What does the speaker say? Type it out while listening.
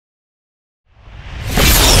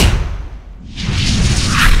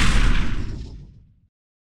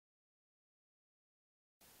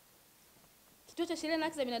Kituo cha Sheria na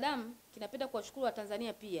Haki za Binadamu kinapenda kuwashukuru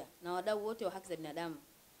Watanzania pia na wadau wote wa haki za binadamu,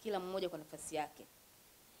 kila mmoja kwa nafasi yake,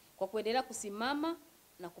 kwa kuendelea kusimama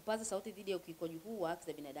na kupaza sauti dhidi ya ukiukwaji huu wa haki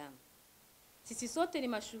za binadamu. Sisi sote ni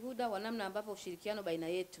mashuhuda wa namna ambavyo ushirikiano baina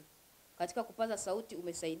yetu katika kupaza sauti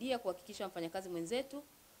umesaidia kuhakikisha mfanyakazi mwenzetu,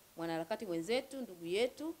 mwanaharakati mwenzetu, ndugu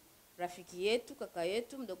yetu, rafiki yetu, kaka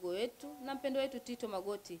yetu, mdogo wetu na mpendo wetu Tito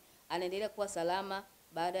Magoti anaendelea kuwa salama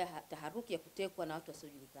baada ya taharuki ya kutekwa na watu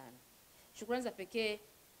wasiojulikana. Shukrani za pekee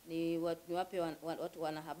ni wape watu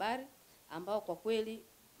wanahabari ambao kwa kweli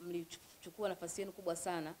mlichukua nafasi yenu kubwa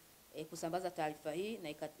sana kusambaza taarifa hii na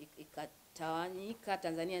ikatawanyika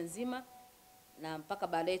Tanzania nzima, na mpaka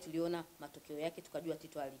baadaye tuliona matokeo yake tukajua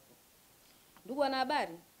Tito alipo. Ndugu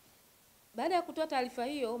wanahabari, baada ya kutoa taarifa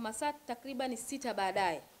hiyo masaa takriban 6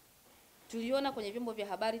 baadaye tuliona kwenye vyombo vya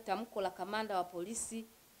habari tamko la kamanda wa polisi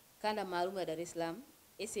Kanda Maalum ya Dar es Salaam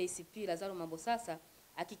SACP Lazaro Mambosasa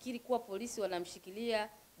akikiri kuwa polisi wanamshikilia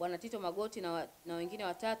bwana Tito Magoti na wengine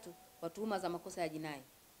watatu kwa tuhuma za makosa ya jinai.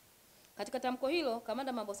 Katika tamko hilo,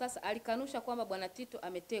 kamanda Mambosasa alikanusha kwamba bwana Tito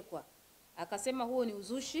ametekwa. Akasema huo ni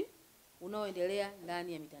uzushi unaoendelea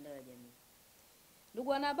ndani ya mitandao ya jamii. Ndugu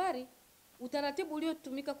wanahabari, utaratibu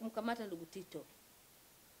uliotumika kumkamata ndugu Tito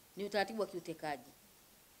ni utaratibu wa kiutekaji.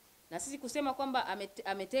 Na sisi kusema kwamba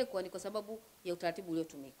ametekwa ni kwa sababu ya utaratibu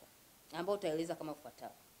uliotumika ambao utaeleza kama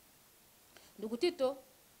ufuatavyo. Ndugu Tito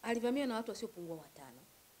alivamiwa na watu wasiopungua 5.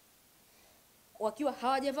 Wakiwa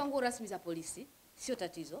hawajavaa nguo rasmi za polisi, sio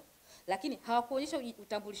tatizo, lakini hawakuonyesha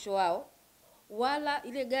utambulisho wao wala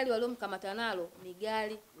ile gari waliomkamata nalo ni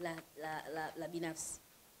gari la binafsi.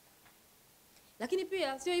 Lakini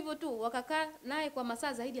pia sio hivyo tu, wakakaa naye kwa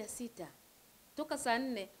masaa zaidi ya 6, toka saa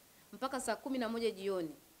 4 mpaka saa 11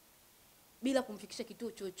 jioni bila kumfikisha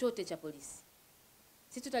kituo chochote cha polisi.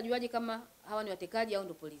 Sisi tutajuaje kama hawa ni watekaji au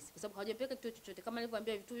ndo polisi? Kwa sababu hawajapeleka kituo chochote. Kama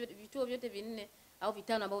nilivyoambia, vituo vyote 4 au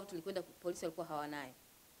 5 ambavyo tulikwenda polisi walikuwa hawanaye.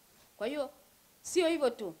 Kwa hiyo sio hivyo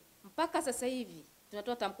tu, mpaka sasa hivi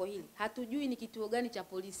tunatoa tamko hili, hatujui ni kituo gani cha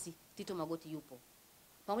polisi Tito Magoti yupo.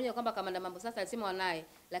 Pamoja na kwamba kamanda Mambosasa alisema wanaye,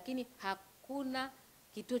 lakini hakuna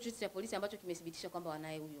kituo chochote cha polisi ambacho kimethibitisha kwamba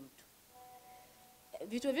wanaye huyu mtu.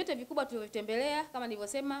 Vituo vyote vikubwa tulivyotembelea kama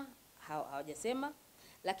nilivyosema hawajasema,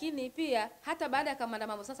 lakini pia hata baada ya kamanda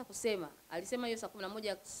Mambosasa kusema, alisema hiyo saa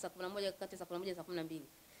 11 kati ya saa 11 saa 12.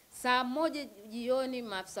 Saa 1 jioni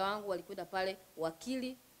maafisa wangu walikwenda pale,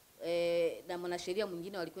 wakili na mwanasheria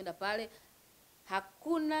mwingine walikwenda pale.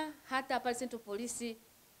 Hakuna hata pale Central Police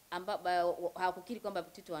ambapo hawakukiri kwamba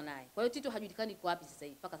Tito wanaye. Kwa hiyo Tito hajulikani kwa wapi sasa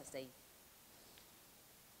hivi mpaka sasa hivi.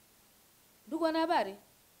 Ndugu wanahabari,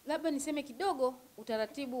 labda niseme kidogo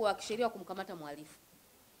utaratibu wa kisheria wa kumkamata mhalifu.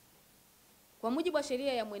 Kwa mujibu wa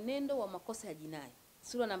sheria ya mwenendo wa makosa ya jinai,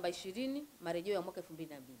 sura namba 20, marejeo ya mwaka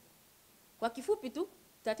 2002. Kwa kifupi tu,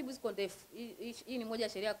 taratibu ziko ndefu. Hii ni moja ya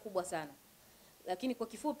sheria kubwa sana. Lakini kwa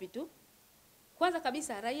kifupi tu, kwanza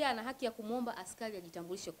kabisa raia ana haki ya kumuomba askari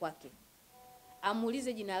ajitambulishe kwake.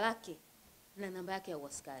 Amuulize jina lake na namba yake ya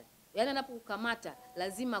uaskari. Yaani anapokukamata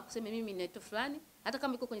lazima akuseme mimi naitwa fulani, hata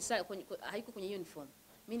kama iko haiko kwenye uniform.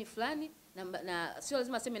 Mimi ni fulani na sio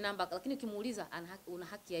lazima aseme namba, lakini ukimuuliza una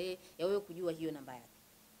haki ya wewe kujua hiyo namba yake.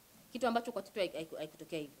 Kitu ambacho kwa Tito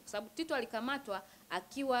haikutokea hivyo. Kwa sababu Tito alikamatwa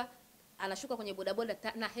akiwa anashuka kwenye bodaboda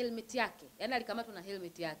na helmet yake. Yaani alikamatwa na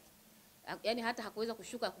helmet yake. Yaani hata hakuweza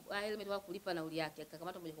kushuka helmet wala kulipa nauli yake.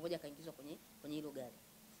 Akakamatwa moja kwa moja akaingizwa kwenye hilo gari.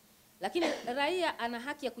 Lakini raia ana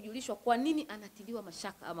haki ya kujulishwa kwa nini anatiliwa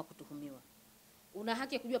mashaka ama kutuhumiwa. Una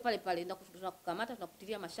haki ya kujua pale pale ndio tunakukamata,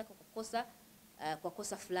 tunakutilia mashaka kwa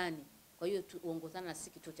kosa fulani. Kwa hiyo tuongozana na sisi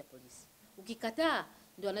kituo cha polisi. Ukikataa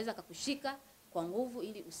ndio anaweza kukushika kwa nguvu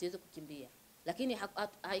ili usiweze kukimbia. Lakini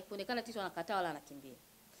haikuonekana Tito anakataa wala anakimbia.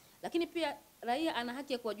 Lakini pia raia ana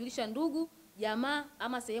haki ya kuwajulisha ndugu, jamaa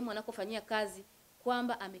ama sehemu anakofanyia kazi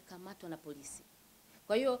kwamba amekamatwa na polisi.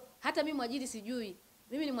 Kwa hiyo hata mimi mwajiri sijui,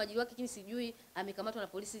 mimi ni mwajiri wake lakini sijui amekamatwa na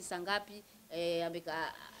polisi saa ngapi,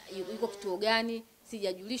 yuko kituo gani,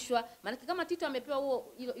 sijajulishwa. Maana kama Tito amepewa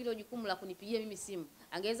hilo jukumu la kunipigia mimi simu,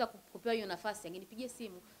 angeweza kupewa hiyo nafasi, angenipigia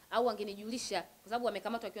simu au angenijulisha kwa sababu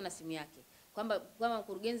amekamatwa akiwa na simu yake. Kwamba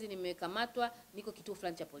mkurugenzi nimekamatwa, niko kituo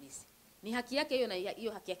fulani cha polisi. Ni haki yake hiyo, na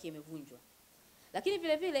hiyo haki yake imevunjwa. Lakini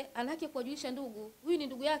vile vile ana haki ya kuwajulisha ndugu. Huyu ni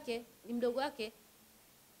ndugu yake, ni mdogo wake,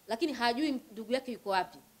 lakini hajui ndugu yake yuko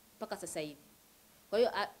wapi mpaka sasa hivi. Kwa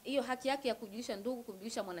hiyo hiyo haki yake ya kujulisha ndugu,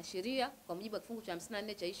 kumjulisha mwanasheria kwa mujibu wa kifungu cha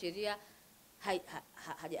 54 cha hii sheria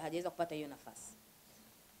hajaweza kupata hiyo nafasi.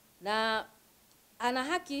 Na ana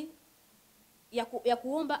haki ya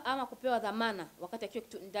kuomba ama kupewa dhamana wakati akiwa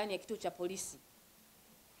ndani ya kituo cha polisi.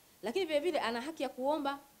 Lakini vile vile ana haki ya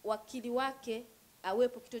kuomba wakili wake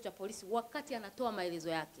awepo kituo cha polisi wakati anatoa maelezo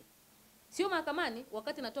yake. Sio mahakamani,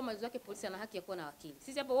 wakati anatoa maelezo yake polisi ana haki ya kuwa na wakili.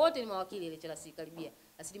 Sisi hapo wote ni mawakili LHRC karibia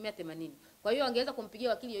 80%. Kwa hiyo angeweza kumpigia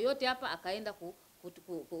wakili yoyote hapa akaenda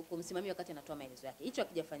kumsimamia wakati anatoa maelezo yake. Hicho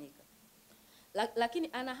hakijafanyika. Lakini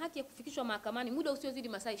ana haki ya kufikishwa mahakamani muda usiozidi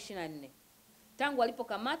masaa 24 tangu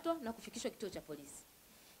alipokamatwa na kufikishwa kituo cha polisi.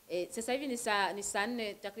 Sasa hivi ni saa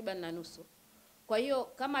 4 takriban na nusu. Kwa hiyo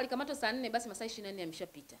kama alikamatwa saa 4 basi masaa 24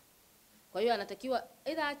 yameshapita. Kwa hiyo anatakiwa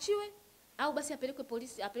aidha achiwe au basi apelekwe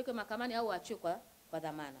polisi, apelekwe mahakamani au aachiwe kwa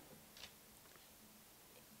dhamana.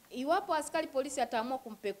 Iwapo askari polisi ataamua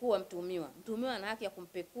kumpekua mtuhumiwa ana haki ya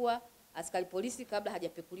kumpekua askari polisi kabla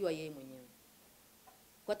hajapekuliwa yeye mwenyewe.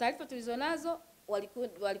 Kwa taarifa tulizonazo,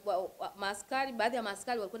 baadhi ya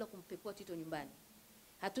maaskari walikwenda kumpekua Tito nyumbani.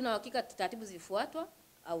 Hatuna hakika taratibu zilifuatwa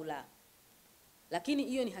au la. Lakini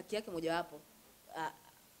hiyo ni haki yake mojawapo.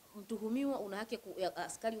 Mtuhumiwa una haki ya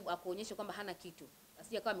askari akuonyeshe kwamba hana kitu.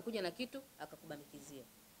 Asije akawa amekuja na kitu akakubamikizia.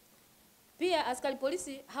 Pia askari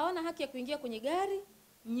polisi hawana haki ya kuingia kwenye gari,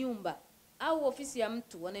 nyumba au ofisi ya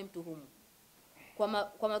mtu wanayemtuhumu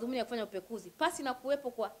kwa madhumuni ya kufanya upekuzi pasi na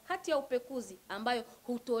kuwepo kwa hati ya upekuzi ambayo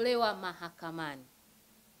hutolewa mahakamani.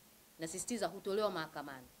 Nasisitiza hutolewa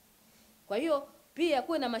mahakamani. Kwa hiyo pia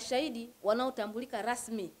kuwe na mashahidi wanaotambulika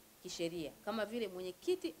rasmi kisheria kama vile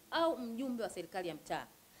mwenyekiti au mjumbe wa serikali ya mtaa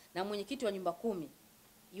na mwenyekiti wa nyumba 10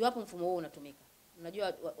 iwapo mfumo huo unatumika.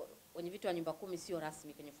 Unajua wenyeviti wa nyumba 10 sio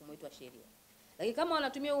rasmi kwenye mfumo wetu wa sheria. Lakini kama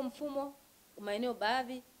wanatumia huo mfumo maeneo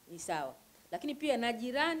baadhi ni sawa. Lakini pia na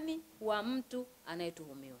jirani wa mtu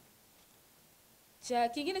anayetuhumiwa.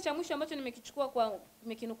 Kingine cha mwisho ambacho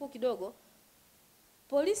nimekinukuu kidogo,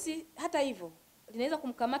 polisi hata hivyo linaweza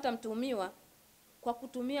kumkamata mtuhumiwa kwa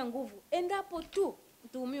kutumia nguvu endapo tu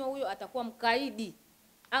mtuhumiwa huyo atakuwa mkaidi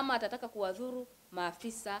ama atataka kuwadhuru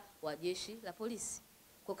maafisa wa jeshi la polisi.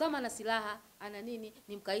 Kwa kama ana silaha, ana nini,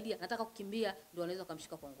 ni mkaidi, anataka kukimbia, ndio anaweza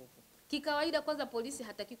kumshika kwa nguvu. Kikawaida kwanza polisi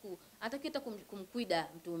hataki hata kumkwida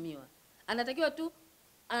mtuhumiwa. Anatakiwa tu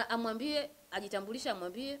amwambie, ajitambulishe,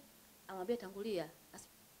 amwambie tangulia,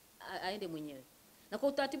 aende mwenyewe. Na kwa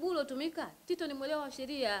utaratibu ule utumika, Tito ni mwelewa wa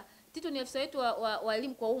sheria, Tito ni afisa wetu wa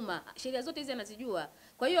elimu kwa umma, sheria zote hizi anazijua.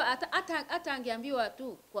 Kwa hiyo hata angeambiwa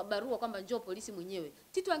tu kwa barua kwamba njoo polisi mwenyewe,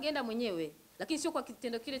 Tito angeenda mwenyewe, lakini sio kwa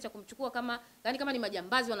kitendo kile cha kumchukua kama ni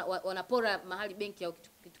majambazi wanapora mahali benki au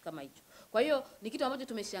kitu kama hicho. Kwa hiyo ni kitu ambacho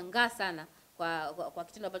tumeshangaa sana kwa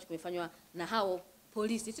kitendo ambacho kimefanywa na hao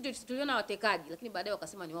polisi. Sisi tuliona watekaji, lakini baadaye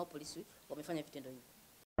wakasema ni wao polisi wamefanya vitendo hivi.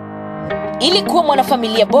 Ili kuwa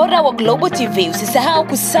mwanafamilia bora wa Global TV, usisahau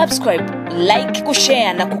kusubscribe, like,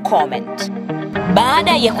 kushare na kucomment.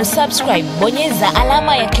 Baada ya kusubscribe, bonyeza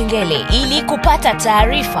alama ya kengele ili kupata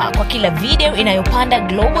taarifa kwa kila video inayopanda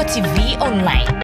Global TV Online.